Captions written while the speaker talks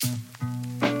Summer's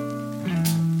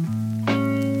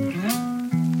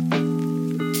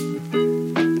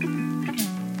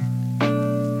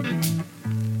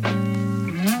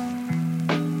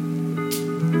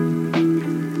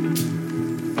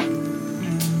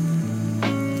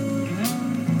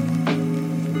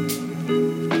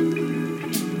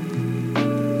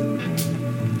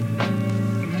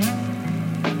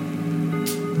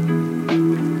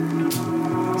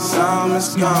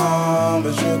gone,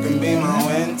 but you can be my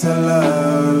winter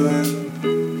love.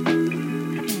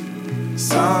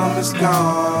 Summer's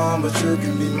gone, but you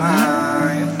can be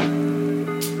mine.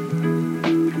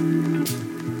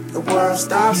 The world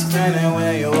stops spinning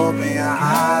when you open your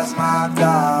eyes, my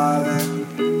darling.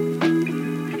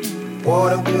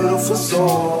 What a beautiful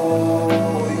soul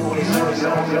you deserve.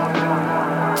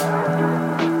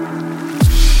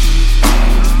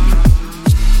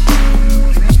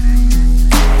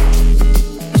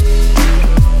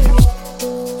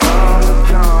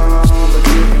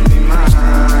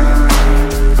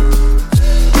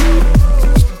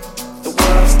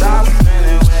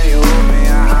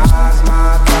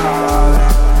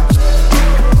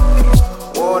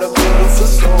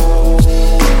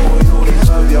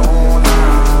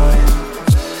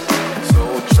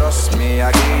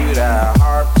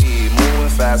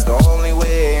 The only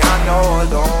way I know,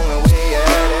 the only way,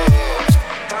 yeah.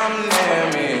 Come near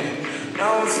me,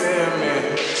 don't fear me.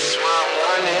 That's why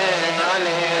I'm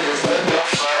running, just let me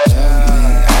fight.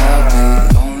 I'll be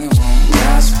the only one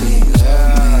that speak.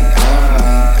 I'll be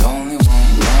the only one,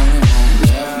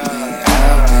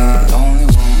 I'll be the only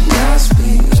one that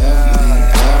speak.